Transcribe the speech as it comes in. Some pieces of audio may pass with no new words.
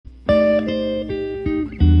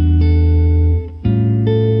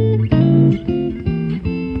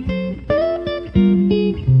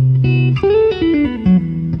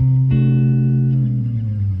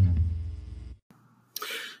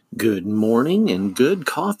morning and good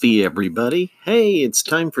coffee, everybody. Hey, it's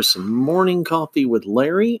time for some morning coffee with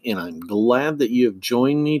Larry, and I'm glad that you have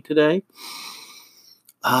joined me today.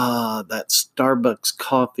 That Starbucks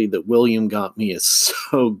coffee that William got me is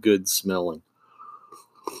so good smelling.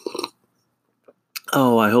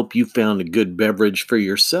 Oh, I hope you found a good beverage for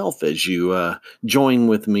yourself as you join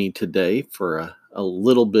with me today for a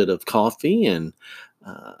little bit of coffee and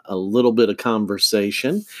a little bit of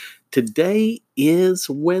conversation. Today is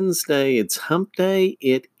Wednesday. It's Hump Day.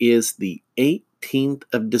 It is the 18th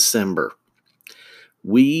of December.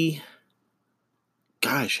 What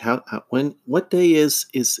day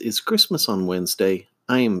is Christmas on Wednesday?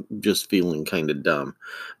 I am just feeling kind of dumb,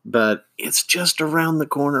 but it's just around the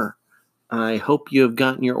corner. I hope you have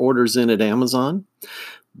gotten your orders in at Amazon.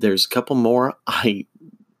 There's a couple more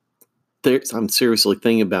I'm seriously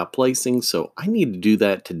thinking about placing, so I need to do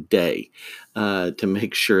that today to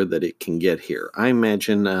make sure that it can get here. I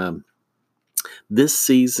imagine this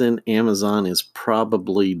season Amazon is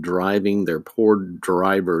probably driving their poor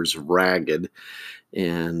drivers ragged,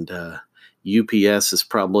 and UPS is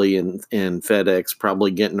probably and FedEx probably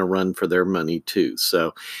getting a run for their money too.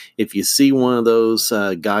 So if you see one of those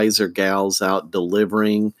guys or gals out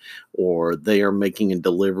delivering, or they are making a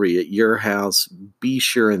delivery at your house, be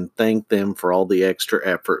sure and thank them for all the extra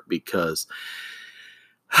effort, because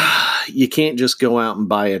you can't just go out and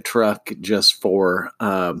buy a truck just for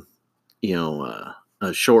a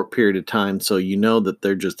short period of time. So you know that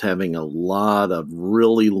they're just having a lot of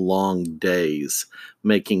really long days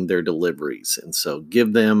making their deliveries. And so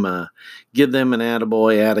give them an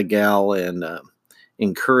attaboy, attagal, and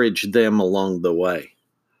encourage them along the way.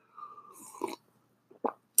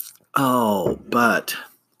 Oh, but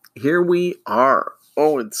here we are.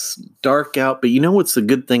 Oh, it's dark out. But you know what's the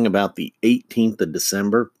good thing about the 18th of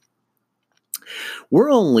December? We're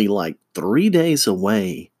only like 3 days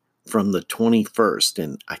away from the 21st,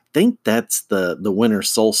 and I think that's the winter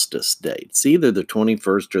solstice date. It's either the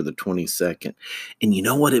 21st or the 22nd. And you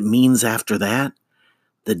know what it means after that?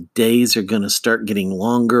 The days are going to start getting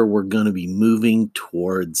longer. We're going to be moving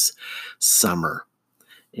towards summer.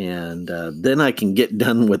 And then I can get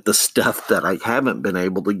done with the stuff that I haven't been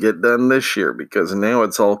able to get done this year, because now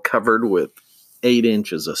it's all covered with 8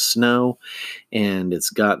 inches of snow, and it's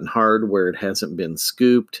gotten hard where it hasn't been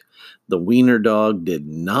scooped. The wiener dog did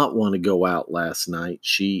not want to go out last night.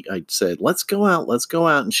 I said, let's go out.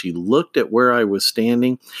 And she looked at where I was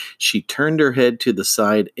standing. She turned her head to the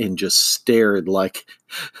side and just stared like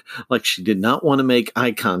she did not want to make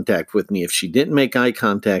eye contact with me. If she didn't make eye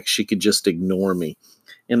contact, she could just ignore me.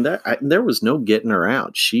 And there was no getting her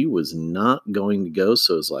out. She was not going to go.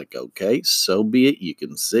 So it was like, okay, so be it. You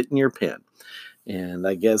can sit in your pen. And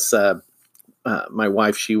I guess my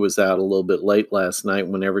wife, she was out a little bit late last night.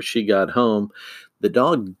 Whenever she got home, the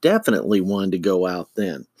dog definitely wanted to go out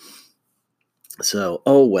then. So,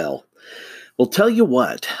 oh well. Well, tell you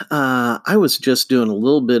what, I was just doing a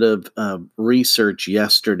little bit of research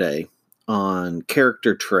yesterday on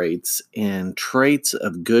character traits and traits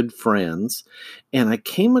of good friends, and I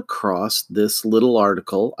came across this little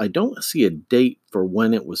article. I don't see a date for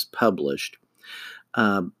when it was published,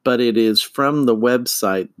 but it is from the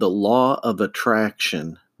website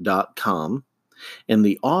thelawofattraction.com, and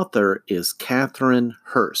the author is Catherine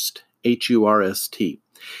Hurst, Hurst.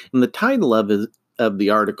 And the title of the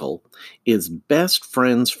article is Best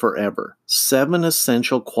Friends Forever, 7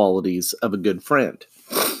 Essential Qualities of a Good Friend.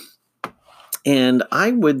 And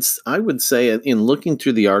I would say, in looking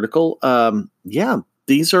through the article,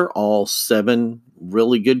 these are all 7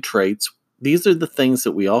 really good traits. These are the things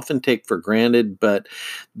that we often take for granted, but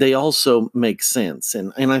they also make sense.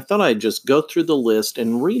 And I thought I'd just go through the list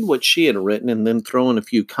and read what she had written, and then throw in a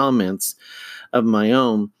few comments of my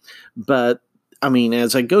own. But I mean,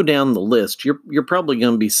 as I go down the list, you're probably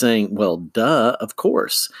going to be saying, well, duh, of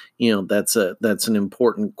course. That's an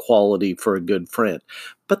important quality for a good friend.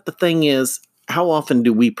 But the thing is, how often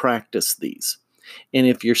do we practice these? And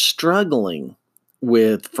if you're struggling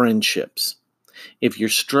with friendships, if you're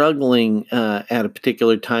struggling at a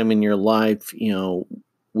particular time in your life,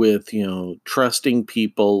 with, trusting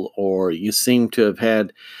people, or you seem to have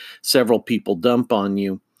had several people dump on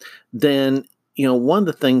you, then, one of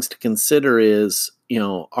the things to consider is,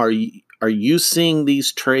 are you seeing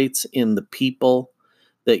these traits in the people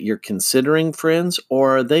that you're considering friends,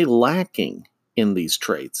 or are they lacking in these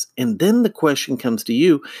traits? And then the question comes to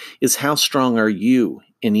you is, how strong are you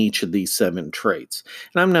in each of these 7 traits?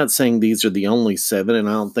 And I'm not saying these are the only 7, and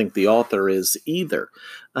I don't think the author is either,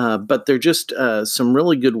 but they're just some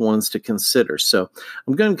really good ones to consider. So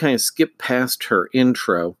I'm going to kind of skip past her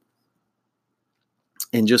intro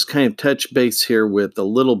and just kind of touch base here with a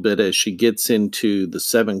little bit as she gets into the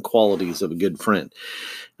 7 qualities of a good friend.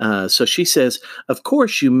 So she says, of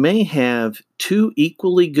course, you may have two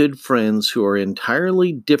equally good friends who are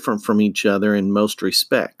entirely different from each other in most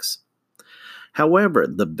respects. However,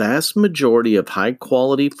 the vast majority of high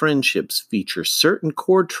quality friendships feature certain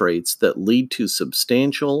core traits that lead to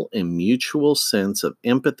substantial and mutual sense of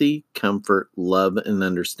empathy, comfort, love, and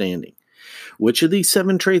understanding. Which of these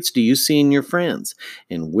 7 traits do you see in your friends?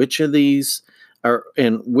 And which do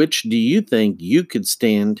you think you could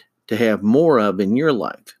stand to have more of in your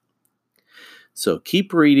life? So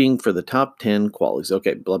keep reading for the top 10 qualities.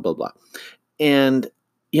 Okay, blah, blah, blah. And,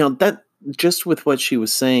 that just with what she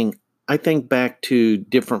was saying, I think back to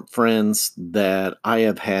different friends that I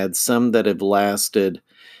have had, some that have lasted,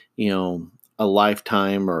 a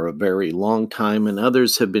lifetime or a very long time, and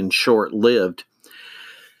others have been short lived.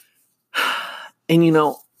 And,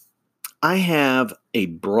 I have a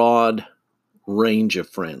broad range of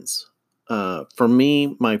friends. For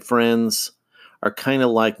me, my friends are kind of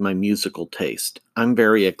like my musical taste. I'm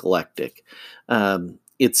very eclectic.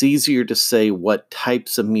 It's easier to say what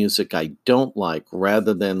types of music I don't like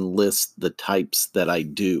rather than list the types that I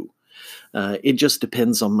do. It just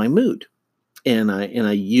depends on my mood. And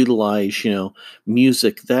I utilize,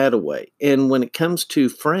 music that way. And when it comes to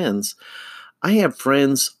friends, I have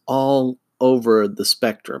friends all over the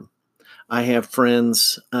spectrum. I have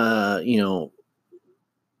friends, from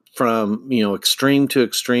extreme to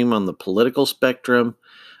extreme on the political spectrum,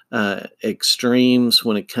 extremes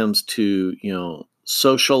when it comes to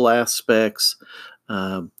social aspects,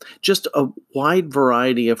 just a wide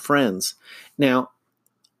variety of friends. Now,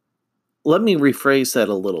 let me rephrase that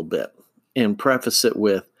a little bit and preface it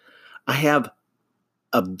with I have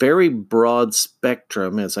a very broad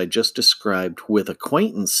spectrum, as I just described, with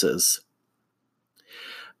acquaintances,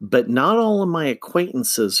 but not all of my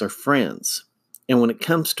acquaintances are friends. And when it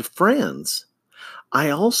comes to friends, I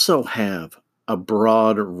also have a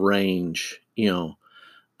broad range,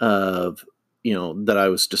 of, that I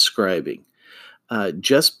was describing.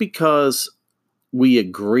 Just because we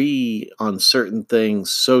agree on certain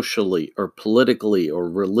things socially or politically or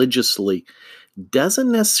religiously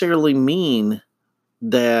doesn't necessarily mean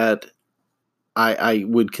that I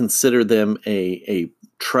would consider them a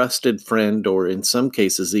trusted friend, or in some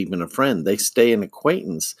cases, even a friend. They stay an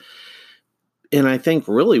acquaintance. And I think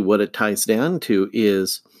really what it ties down to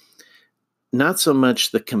is not so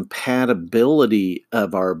much the compatibility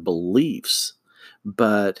of our beliefs,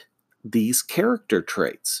 but these character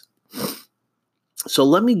traits. So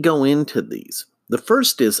let me go into these. The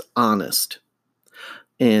first is honest.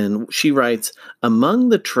 And she writes, among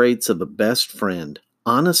the traits of a best friend,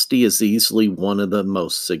 honesty is easily one of the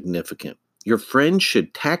most significant. Your friend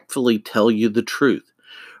should tactfully tell you the truth,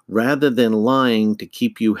 rather than lying to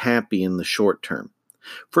keep you happy in the short term.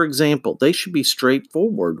 For example, they should be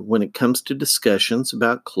straightforward when it comes to discussions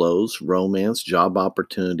about clothes, romance, job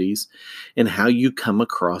opportunities, and how you come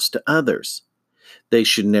across to others. They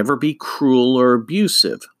should never be cruel or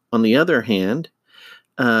abusive. On the other hand,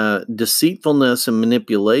 deceitfulness and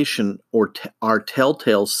manipulation are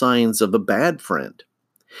telltale signs of a bad friend.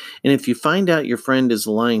 And if you find out your friend is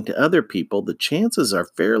lying to other people, the chances are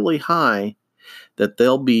fairly high that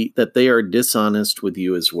they are dishonest with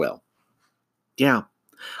you as well. Yeah,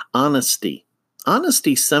 honesty.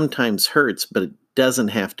 Honesty sometimes hurts, but it doesn't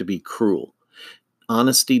have to be cruel.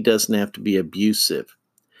 Honesty doesn't have to be abusive.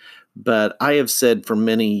 But I have said for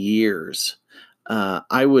many years,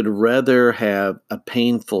 I would rather have a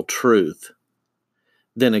painful truth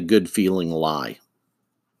than a good feeling lie.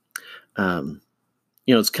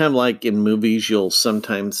 It's kind of like in movies. You'll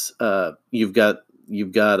sometimes you've got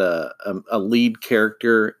a lead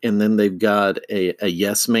character, and then they've got a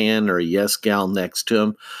yes man or a yes gal next to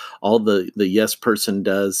him. All the yes person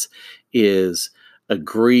does is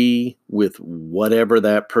agree with whatever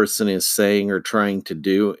that person is saying or trying to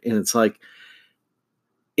do, and it's like,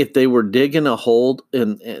 if they were digging a hole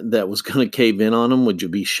and that was going to cave in on them, would you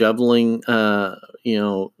be shoveling,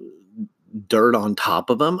 dirt on top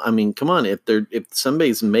of them? I mean, come on. If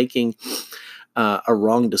somebody's making a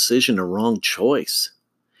wrong decision, a wrong choice,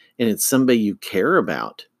 and it's somebody you care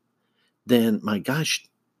about, then my gosh,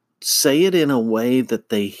 say it in a way that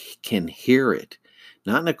they can hear it,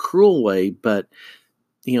 not in a cruel way, but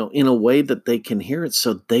in a way that they can hear it,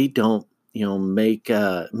 so they don't, make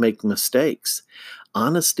mistakes.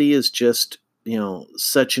 Honesty is just,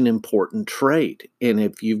 such an important trait. And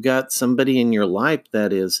if you've got somebody in your life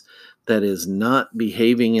that is not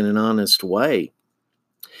behaving in an honest way,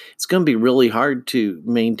 it's going to be really hard to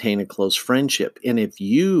maintain a close friendship. And if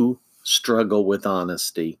you struggle with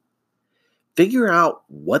honesty, Figure out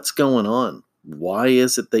what's going on. Why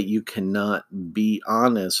is it that you cannot be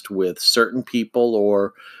honest with certain people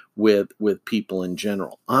or with people in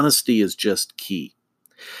general? Honesty is just key.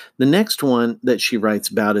 The next one that she writes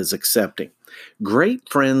about is accepting. Great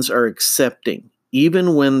friends are accepting,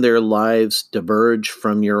 even when their lives diverge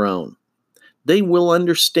from your own. They will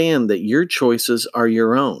understand that your choices are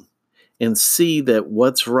your own and see that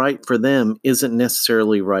what's right for them isn't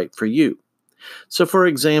necessarily right for you. So, for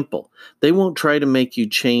example, they won't try to make you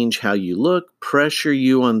change how you look, pressure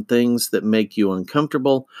you on things that make you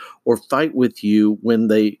uncomfortable, or fight with you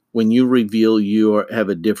when you reveal you have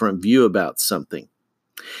a different view about something.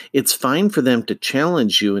 It's fine for them to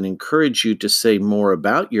challenge you and encourage you to say more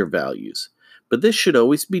about your values, but this should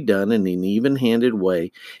always be done in an even handed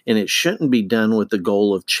way, and it shouldn't be done with the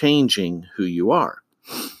goal of changing who you are.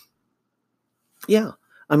 Yeah,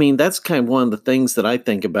 I mean, that's kind of one of the things that I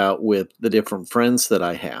think about with the different friends that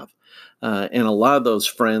I have. And a lot of those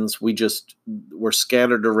friends, we're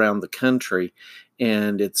scattered around the country,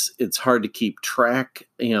 and it's hard to keep track,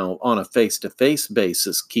 on a face to face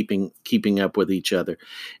basis, keeping up with each other,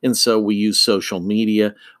 and so we use social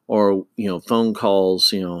media or phone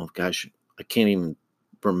calls. Gosh, I can't even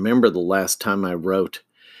remember the last time I wrote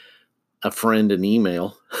a friend an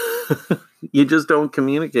email. You just don't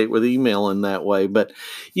communicate with email in that way, but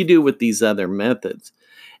you do with these other methods.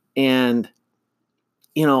 And,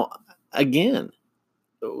 you know, again,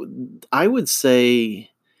 I would say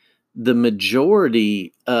the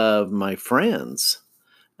majority of my friends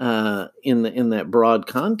in that broad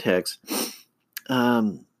context,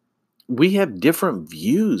 um, we have different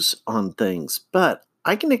views on things, but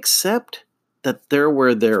I can accept that they're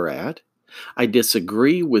where they're at. I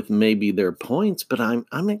disagree with maybe their points, but I'm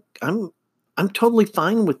totally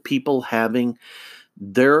fine with people having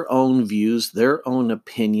their own views, their own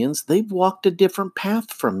opinions. They've walked a different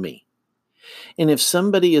path from me. And if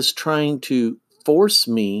somebody is trying to force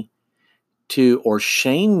me to or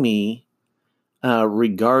shame me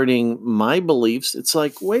regarding my beliefs, it's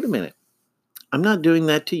like, wait a minute, I'm not doing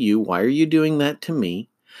that to you. Why are you doing that to me?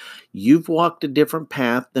 You've walked a different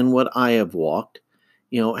path than what I have walked.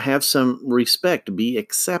 Have some respect, be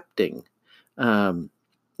accepting. Um,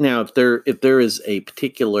 Now, if there is a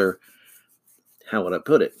particular, how would I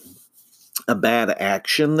put it, a bad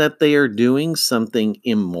action that they are doing, something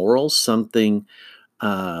immoral, something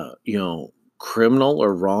criminal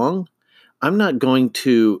or wrong, I'm not going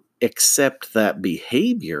to accept that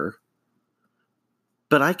behavior,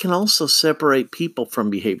 but I can also separate people from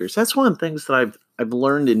behaviors. That's one of the things that I've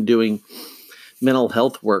learned in doing mental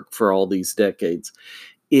health work for all these decades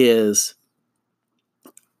is,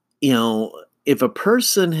 if a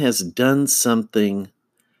person has done something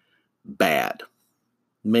bad,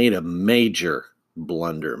 made a major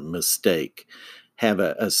blunder, mistake, have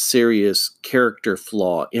a serious character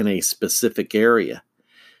flaw in a specific area,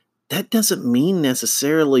 that doesn't mean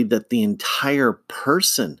necessarily that the entire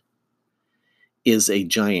person is a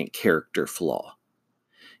giant character flaw.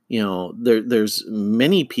 There's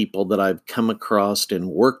many people that I've come across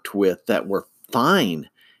and worked with that were fine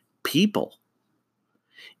people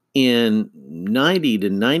in 90 to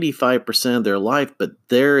 95% of their life, but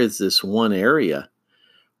there is this one area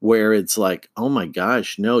where it's like, oh my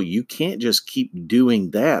gosh, no, you can't just keep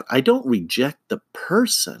doing that. I don't reject the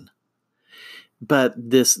person, but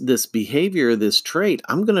this behavior, this trait,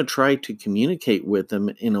 I'm going to try to communicate with them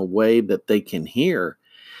in a way that they can hear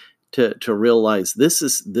to realize this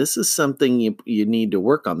is something you need to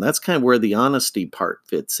work on. That's kind of where the honesty part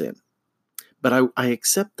fits in. But I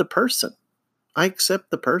accept the person. I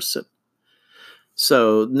accept the person.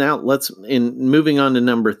 So now moving on to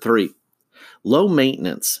number 3, low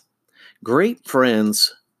maintenance. Great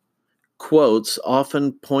friends quotes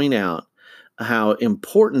often point out how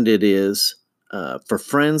important it is for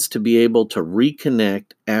friends to be able to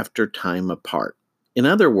reconnect after time apart. In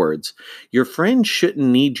other words, your friend shouldn't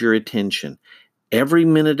need your attention every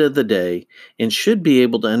minute of the day and should be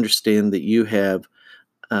able to understand that you have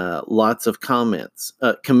lots of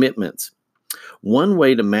commitments. One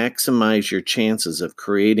way to maximize your chances of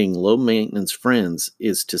creating low maintenance friends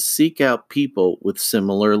is to seek out people with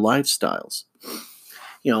similar lifestyles.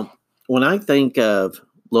 When I think of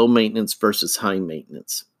low maintenance versus high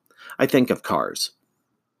maintenance, I think of cars.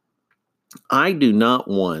 I do not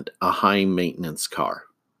want a high maintenance car.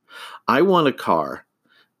 I want a car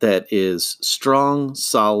that is strong,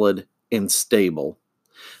 solid, and stable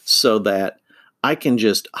so that I can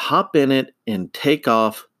just hop in it and take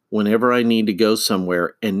off whenever I need to go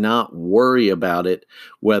somewhere and not worry about it,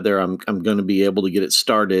 whether I'm going to be able to get it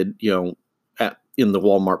started, in the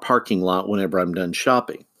Walmart parking lot whenever I'm done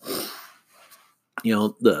shopping.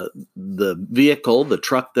 The vehicle, the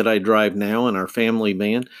truck that I drive now, and our family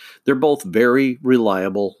van, they're both very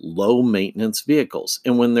reliable, low maintenance vehicles.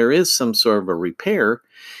 And when there is some sort of a repair,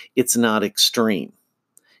 it's not extreme.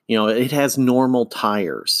 It has normal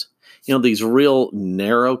tires. These real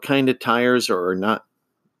narrow kind of tires are not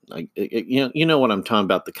like, you know what I'm talking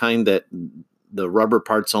about, the kind that the rubber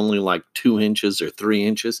part's only like 2 inches or 3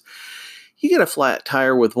 inches. You get a flat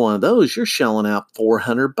tire with one of those, you're shelling out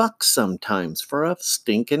 $400 sometimes for a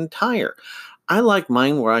stinking tire. I like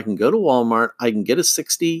mine where I can go to Walmart, I can get a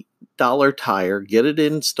 $60 tire, get it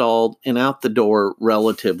installed, and out the door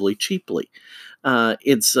relatively cheaply. I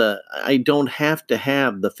don't have to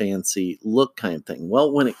have the fancy look kind of thing.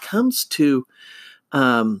 Well, when it comes to,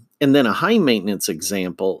 and then a high maintenance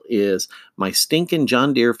example is my stinking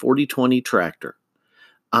John Deere 4020 tractor.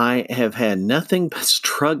 I have had nothing but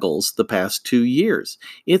struggles the past 2 years.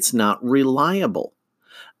 It's not reliable.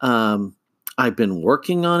 I've been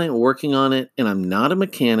working on it, and I'm not a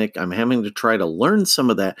mechanic. I'm having to try to learn some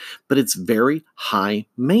of that, but it's very high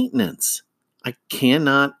maintenance. I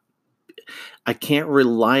can't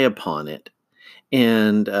rely upon it,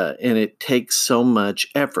 and it takes so much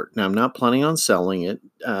effort. Now, I'm not planning on selling it,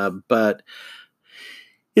 but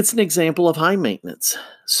it's an example of high maintenance.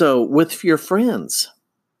 So, with your friends,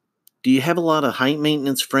 do you have a lot of high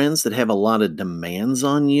maintenance friends that have a lot of demands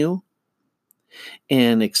on you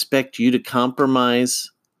and expect you to compromise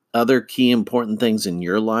other key important things in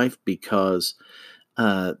your life because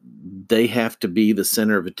they have to be the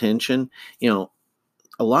center of attention?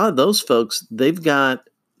 A lot of those folks, they've got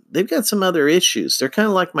some other issues. They're kind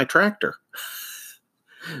of like my tractor.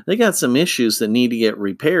 They got some issues that need to get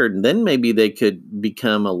repaired, and then maybe they could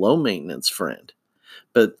become a low maintenance friend.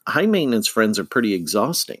 But high maintenance friends are pretty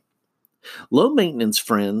exhausting. Low maintenance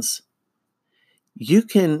friends, you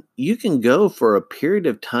can go for a period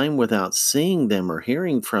of time without seeing them or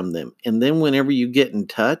hearing from them. And then whenever you get in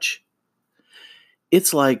touch,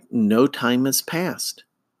 it's like no time has passed.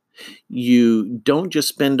 You don't just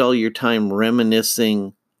spend all your time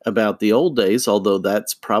reminiscing about the old days, although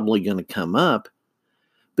that's probably going to come up,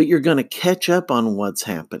 but you're going to catch up on what's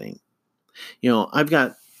happening. I've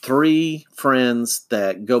got 3 friends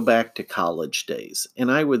that go back to college days,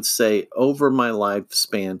 and I would say over my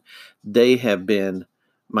lifespan, they have been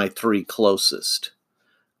my 3 closest.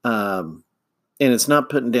 And it's not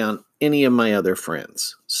putting down any of my other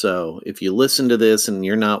friends. So if you listen to this and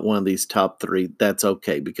you're not one of these top 3, that's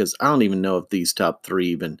okay, because I don't even know if these top 3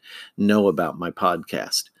 even know about my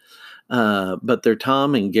podcast. But they're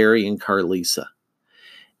Tom and Gary and Carlisa.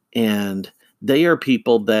 And they are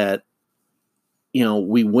people that,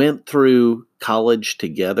 we went through college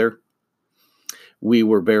together. We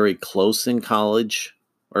were very close in college,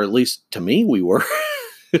 or at least to me, we were.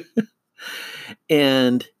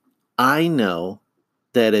 And I know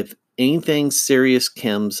that if anything serious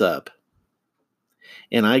comes up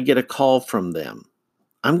and I get a call from them,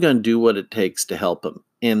 I'm going to do what it takes to help them.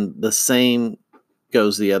 And the same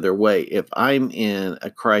goes the other way. If I'm in a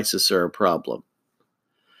crisis or a problem,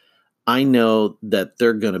 I know that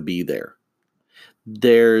they're going to be there.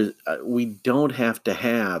 We don't have to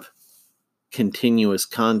have continuous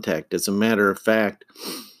contact. As a matter of fact,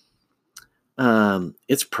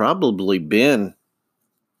 it's probably been,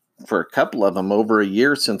 for a couple of them, over a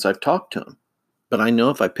year since I've talked to them. But I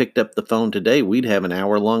know if I picked up the phone today, we'd have an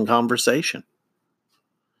hour-long conversation.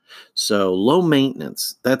 So low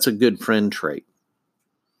maintenance, that's a good friend trait.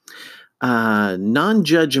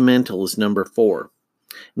 Non-judgmental is number 4.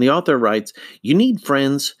 And the author writes, you need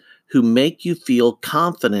friends who make you feel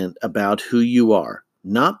confident about who you are,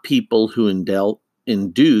 not people who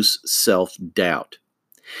induce self-doubt.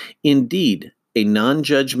 Indeed, a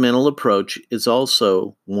non-judgmental approach is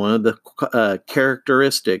also one of the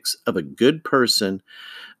characteristics of a good person,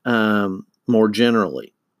 more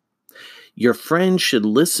generally. Your friends should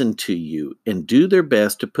listen to you and do their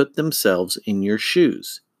best to put themselves in your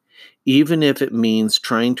shoes, even if it means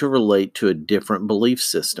trying to relate to a different belief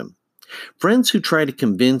system. Friends who try to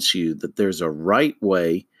convince you that there's a right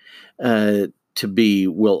way to be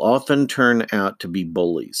will often turn out to be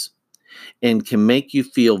bullies and can make you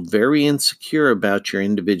feel very insecure about your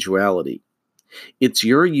individuality. It's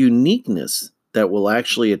your uniqueness that will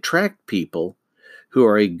actually attract people who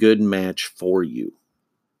are a good match for you.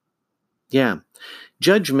 Yeah.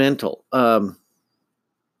 Judgmental. I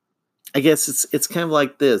guess it's kind of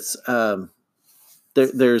like this.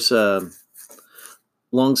 There's a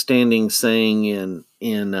longstanding saying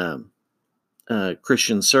in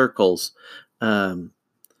Christian circles,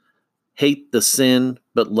 hate the sin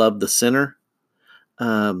but love the sinner.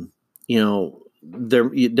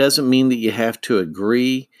 it doesn't mean that you have to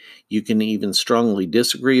agree. You can even strongly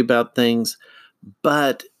disagree about things,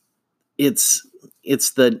 but it's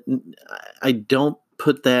the I don't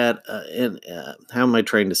put that in. How am I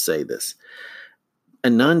trying to say this? A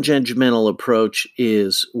non-judgmental approach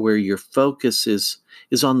is where your focus is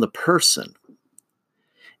on the person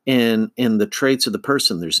and the traits of the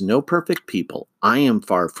person. There's no perfect people. I am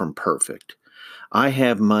far from perfect. I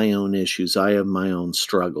have my own issues. I have my own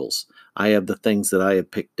struggles. I have the things that I have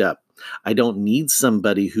picked up. I don't need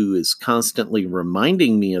somebody who is constantly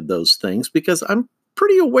reminding me of those things because I'm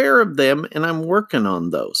pretty aware of them and I'm working on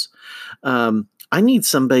those. I need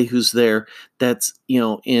somebody who's there that's,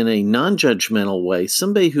 in a non-judgmental way,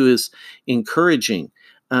 somebody who is encouraging,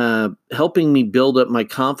 helping me build up my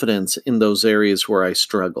confidence in those areas where I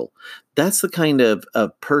struggle. That's the kind of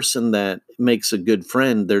person that makes a good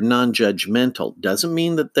friend. They're non-judgmental. Doesn't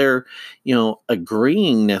mean that they're,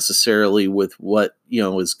 agreeing necessarily with what,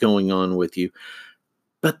 is going on with you,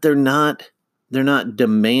 but they're not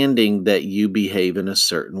demanding that you behave in a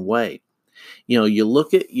certain way. You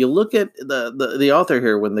look at the author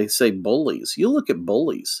here when they say bullies. You look at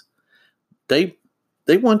bullies. They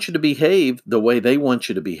want you to behave the way they want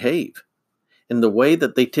you to behave. And the way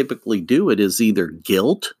that they typically do it is either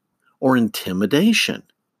guilt or intimidation.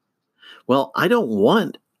 Well, I don't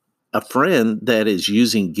want a friend that is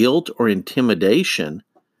using guilt or intimidation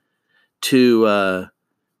to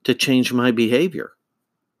change my behavior.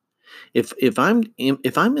 If I'm in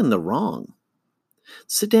the wrong,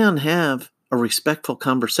 sit down and have a respectful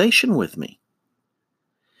conversation with me.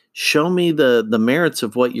 Show me the merits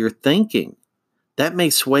of what you're thinking. That may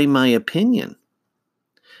sway my opinion.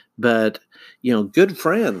 But, good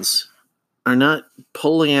friends are not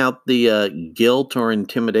pulling out the guilt or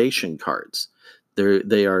intimidation cards.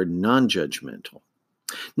 They are non-judgmental.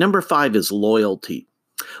 Number 5 is loyalty.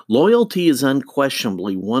 Loyalty is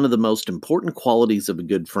unquestionably one of the most important qualities of a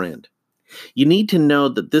good friend. You need to know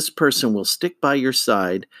that this person will stick by your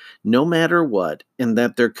side no matter what, and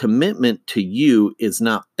that their commitment to you is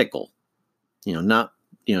not fickle, not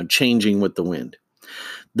changing with the wind.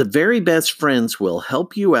 The very best friends will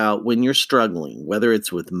help you out when you're struggling, whether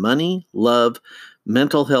it's with money, love,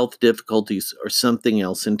 mental health difficulties, or something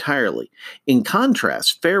else entirely. In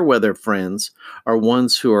contrast, fair weather friends are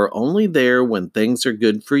ones who are only there when things are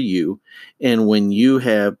good for you and when you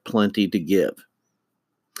have plenty to give.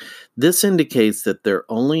 This indicates that they're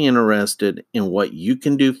only interested in what you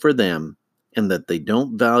can do for them and that they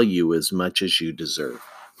don't value as much as you deserve.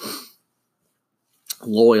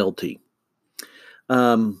 Loyalty.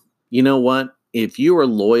 You know what? If you are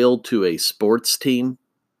loyal to a sports team,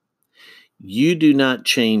 you do not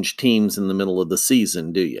change teams in the middle of the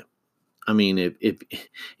season, do you? I mean,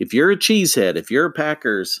 if you're a cheesehead, if you're a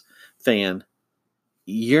Packers fan,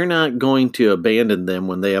 you're not going to abandon them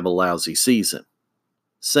when they have a lousy season.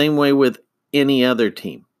 Same way with any other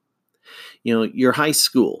team. Your high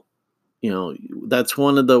school, that's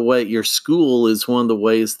one of the way your school is one of the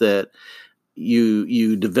ways that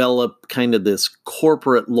you develop kind of this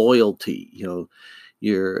corporate loyalty.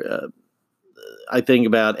 I think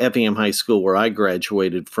about Effingham High School where I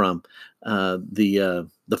graduated from. The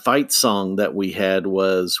fight song that we had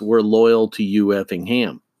was "We're loyal to you,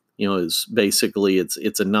 Effingham." Is basically it's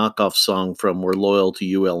a knockoff song from "We're loyal to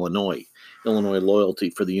you, Illinois." Illinois loyalty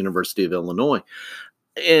for the University of Illinois.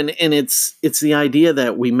 And it's the idea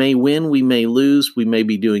that we may win, we may lose, we may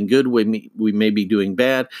be doing good, we may be doing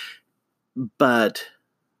bad, but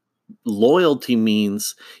loyalty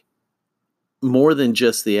means more than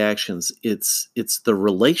just the actions. It's the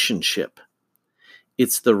relationship.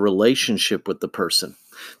 It's the relationship with the person.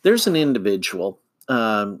 There's an individual,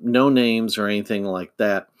 no names or anything like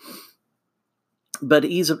that, but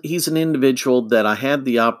he's an individual that I had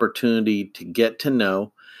the opportunity to get to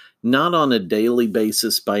know, not on a daily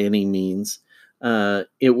basis by any means.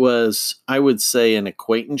 It was, I would say, an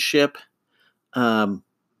acquaintanceship,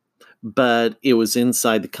 but it was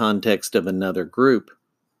inside the context of another group.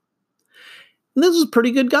 And this was a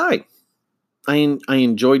pretty good guy. I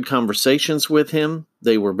enjoyed conversations with him.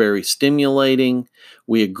 They were very stimulating.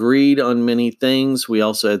 We agreed on many things. We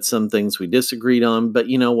also had some things we disagreed on. But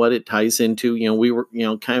you know what? It ties into, we were,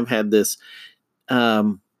 kind of had this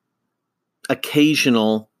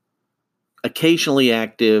occasionally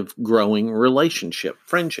active, growing relationship,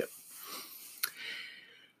 friendship.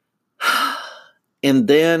 And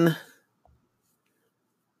then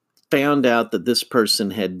found out that this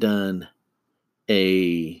person had done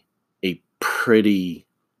a pretty,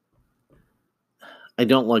 I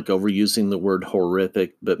don't like overusing the word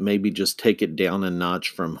horrific, but maybe just take it down a notch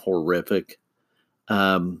from horrific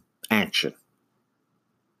action.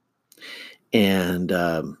 and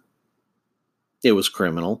it was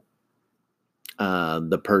criminal.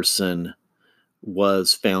 The person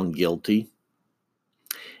was found guilty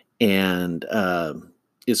and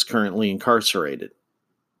is currently incarcerated.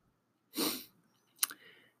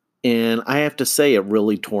 And I have to say, it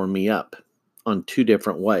really tore me up on two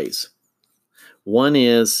different ways. One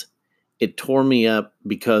is it tore me up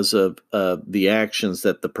because of the actions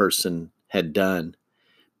that the person had done,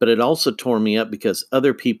 but it also tore me up because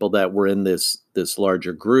other people that were in this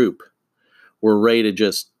larger group were ready to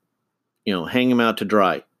just, hang him out to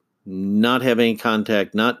dry, not have any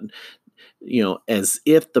contact, not, as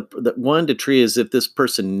if the one to treat as if this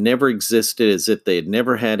person never existed, as if they had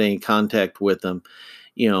never had any contact with them,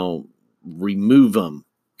 remove them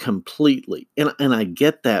completely. And I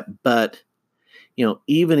get that, but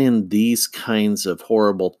even in these kinds of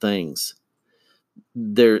horrible things,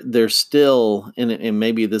 there's still, and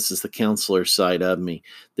maybe this is the counselor side of me,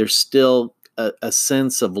 there's still a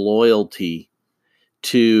sense of loyalty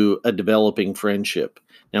to a developing friendship.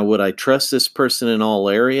 Now, would I trust this person in all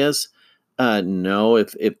areas? No.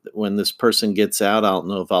 If when this person gets out, I don't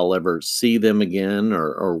know if I'll ever see them again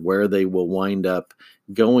or where they will wind up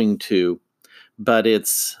going to. But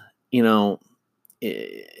it's, true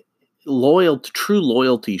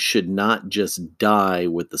loyalty should not just die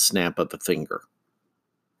with the snap of a finger.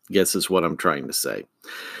 Guess is what I'm trying to say.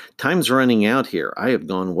 Time's running out here. I have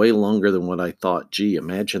gone way longer than what I thought. Gee,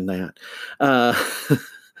 imagine that.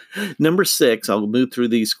 Number 6, I'll move through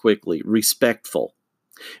these quickly. Respectful.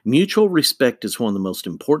 Mutual respect is one of the most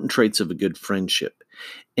important traits of a good friendship,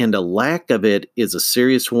 and a lack of it is a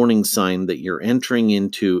serious warning sign that you're entering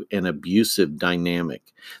into an abusive dynamic.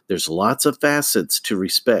 There's lots of facets to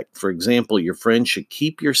respect. For example, your friend should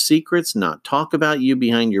keep your secrets, not talk about you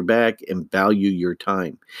behind your back, and value your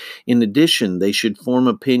time. In addition, they should form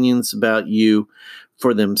opinions about you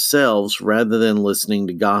for themselves rather than listening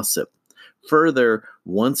to gossip. Further,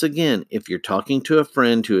 once again, if you're talking to a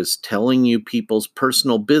friend who is telling you people's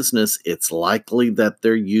personal business, it's likely that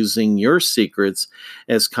they're using your secrets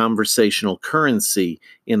as conversational currency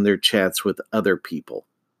in their chats with other people.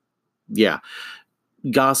 Yeah,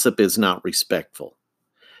 gossip is not respectful.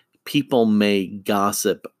 People may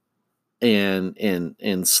gossip and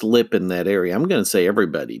slip in that area. I'm going to say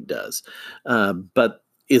everybody does, but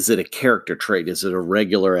is it a character trait? Is it a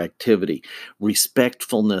regular activity?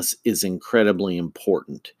 Respectfulness is incredibly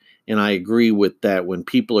important. And I agree with that. When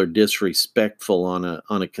people are disrespectful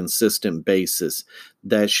on a consistent basis,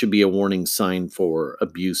 that should be a warning sign for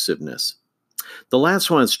abusiveness. The last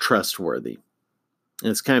one is trustworthy. And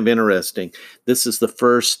it's kind of interesting. This is the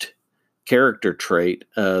first character trait,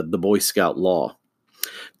 the Boy Scout law.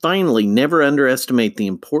 Finally, never underestimate the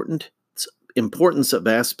importance of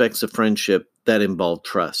aspects of friendship that involve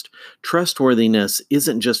trust. Trustworthiness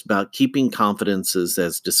isn't just about keeping confidences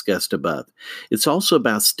as discussed above. It's also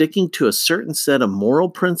about sticking to a certain set of moral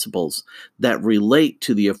principles that relate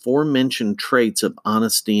to the aforementioned traits of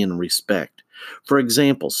honesty and respect. For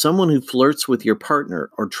example, someone who flirts with your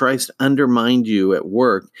partner or tries to undermine you at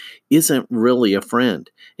work isn't really a friend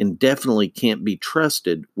and definitely can't be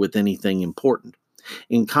trusted with anything important.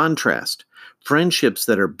 In contrast, friendships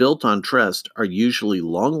that are built on trust are usually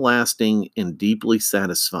long-lasting and deeply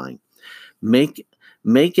satisfying. Make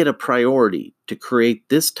it a priority to create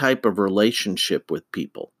this type of relationship with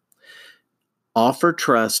people. Offer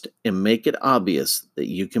trust and make it obvious that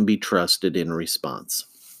you can be trusted in response.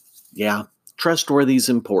 Yeah, trustworthy is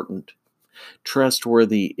important.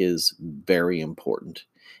 Trustworthy is very important.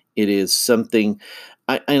 It is something,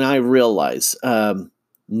 I realize,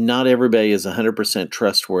 not everybody is 100%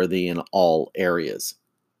 trustworthy in all areas.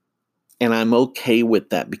 And I'm okay with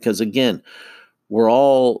that because, again, we're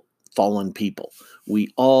all fallen people.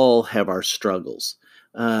 We all have our struggles.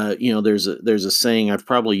 There's a saying I've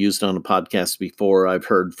probably used on a podcast before. I've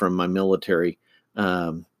heard from my military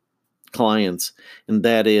clients, and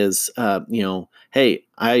that is, hey,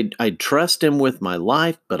 I'd trust him with my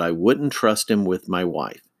life, but I wouldn't trust him with my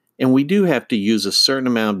wife. And we do have to use a certain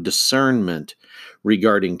amount of discernment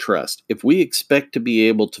regarding trust. If we expect to be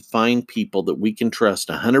able to find people that we can trust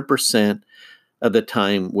 100% of the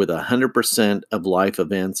time with 100% of life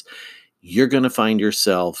events, you're going to find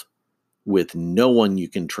yourself with no one you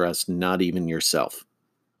can trust, not even yourself.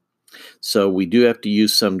 So we do have to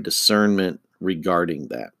use some discernment regarding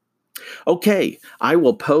that. Okay, I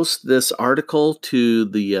will post this article to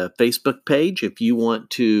the Facebook page if you want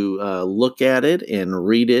to look at it and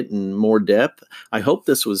read it in more depth. I hope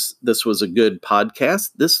this was a good podcast.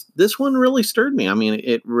 This one really stirred me. I mean,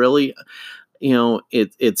 it really,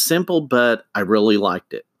 it's simple, but I really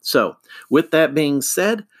liked it. So, with that being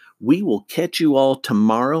said, We will catch you all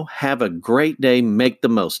tomorrow. Have a great day. Make the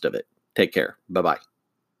most of it. Take care. Bye bye.